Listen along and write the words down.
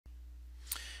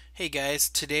Hey guys,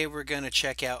 today we're going to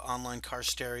check out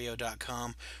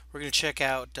OnlineCarStereo.com. We're going to check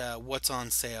out what's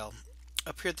on sale.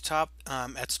 Up here at the top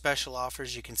at special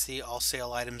offers, you can see all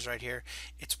sale items right here.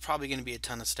 It's probably going to be a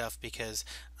ton of stuff because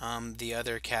the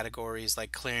other categories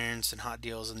like clearance and hot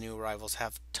deals and new arrivals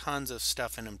have tons of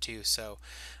stuff in them too. So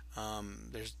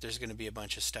there's going to be a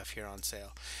bunch of stuff here on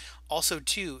sale. Also,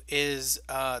 too, is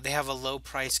they have a low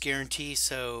price guarantee.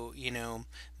 So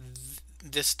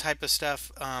this type of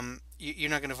stuff,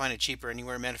 you're not going to find it cheaper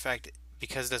anywhere. Matter of fact,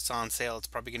 because that's on sale, it's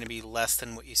probably going to be less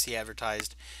than what you see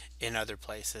advertised in other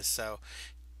places. So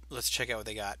let's check out what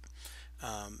they got.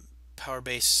 Power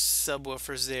based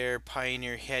subwoofers there,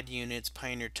 Pioneer head units,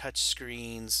 Pioneer touch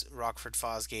screens, Rockford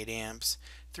Fosgate amps,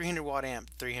 300 watt amp,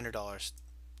 $300.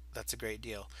 That's a great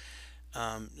deal.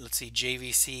 Let's see,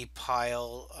 JVC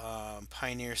Pile,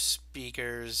 Pioneer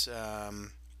speakers.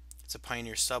 It's a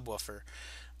Pioneer subwoofer.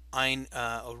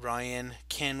 Orion,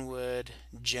 Kenwood,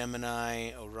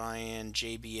 Gemini, Orion,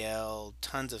 JBL,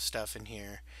 tons of stuff in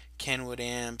here. Kenwood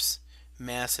amps,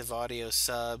 massive audio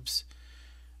subs.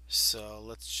 So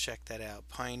let's check that out.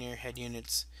 Pioneer head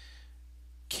units,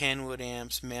 Kenwood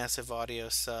amps, massive audio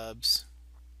subs.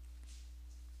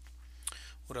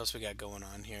 What else we got going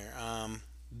on here?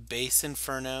 Bass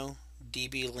Inferno,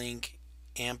 DB Link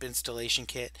amp installation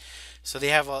kit. So they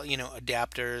have all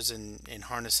adapters and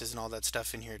harnesses and all that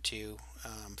stuff in here too.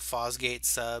 Fosgate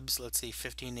subs. Let's see,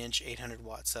 15-inch 800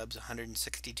 watt subs,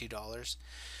 $162.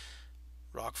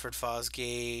 Rockford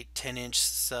Fosgate 10-inch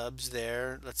subs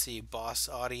there. Let's see, Boss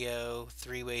Audio,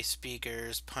 three-way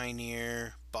speakers,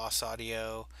 Pioneer, Boss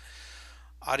Audio.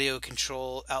 Audio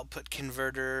control output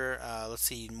converter. Let's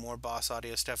see, more Boss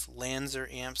Audio stuff.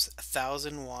 Lanzer amps,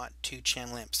 1,000 watt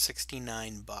 2-channel amp,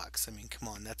 $69. I mean, come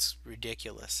on, that's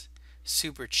ridiculous.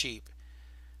 Super cheap.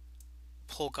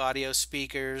 Polk Audio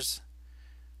speakers.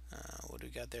 What do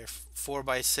we got there?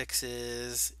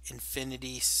 4x6s.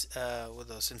 Infinity. What are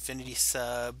those? Infinity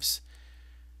subs.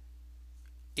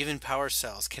 Even power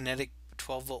cells. Kinetic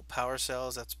 12-volt power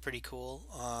cells. That's pretty cool.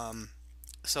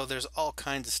 So there's all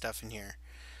kinds of stuff in here.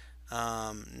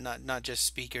 Not just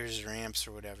speakers or amps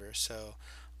or whatever. So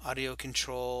audio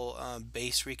control,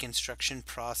 bass reconstruction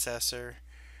processor,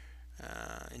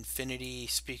 infinity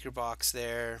speaker box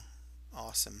there.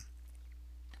 Awesome.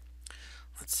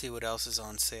 Let's see what else is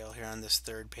on sale here on this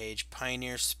third page.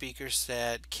 Pioneer speaker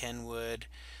set, Kenwood,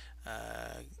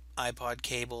 iPod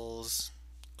cables,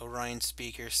 Orion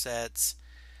speaker sets,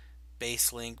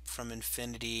 bass link from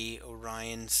Infinity,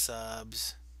 Orion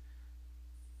subs.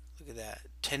 Look at that.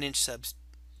 10-inch subs,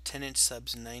 10-inch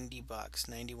subs, $90,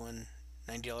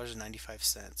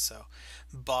 $90.95. So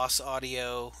Boss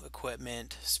Audio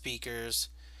equipment, speakers.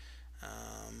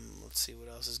 Let's see what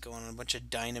else is going on. A bunch of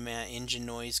Dynamat engine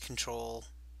noise control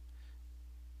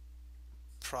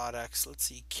products. Let's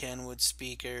see, Kenwood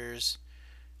speakers.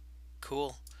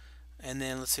 Cool. And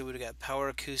then let's see what we got. Power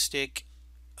acoustic,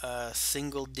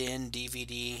 single DIN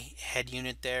DVD head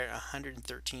unit there,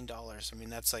 $113. I mean,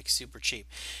 that's like super cheap.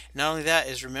 Not only that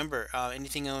is, remember,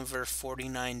 anything over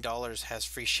 $49 has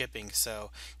free shipping.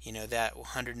 So that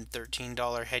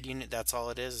 $113 head unit, that's all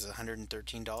it is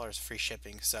 $113 free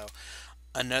shipping. So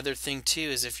another thing too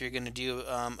is if you're going to do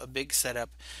a big setup,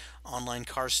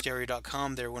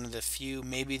 OnlineCarStereo.com, they're one of the few,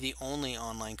 maybe the only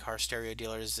online car stereo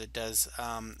dealers that does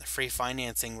free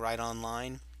financing right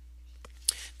online.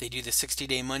 They do the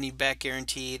 60-day money back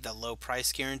guarantee, the low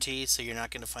price guarantee, so you're not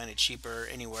going to find it cheaper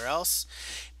anywhere else.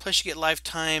 Plus you get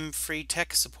lifetime free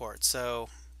tech support, so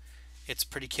it's a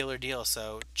pretty killer deal.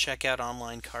 So check out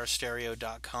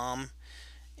OnlineCarStereo.com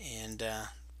and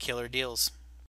killer deals.